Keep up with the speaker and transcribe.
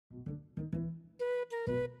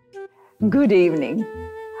Good evening.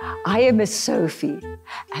 I am Miss Sophie,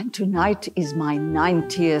 and tonight is my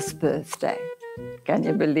 90th birthday. Can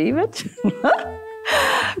you believe it?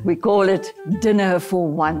 We call it dinner for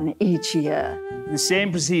one each year. The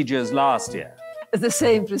same procedure as last year. The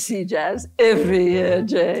same procedure as every year,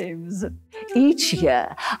 James. Each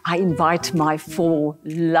year, I invite my 4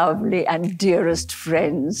 lovely and dearest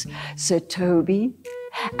friends, Sir Toby,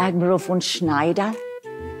 Admiral von Schneider,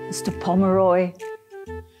 Mr. Pomeroy,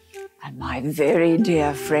 and my very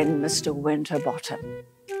dear friend, Mr. Winterbottom.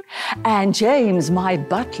 And James, my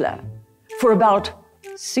butler, for about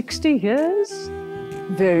 60 years,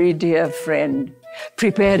 very dear friend,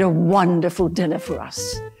 prepared a wonderful dinner for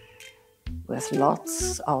us with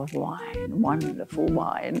lots of wine, wonderful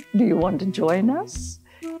wine. Do you want to join us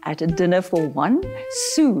at a dinner for one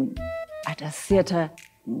soon at a theatre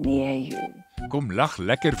near you? Kom lag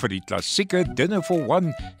lekker vir die klassieke Dinner for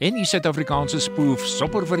One en die Suid-Afrikaanse spoof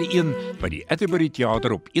Sopper vir die een by die Atterbury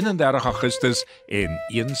Theater op 31 Augustus en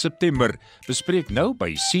 1 September. Bespreek nou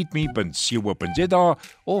by seatme.co.za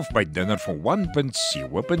of by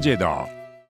dinnerforone.co.za.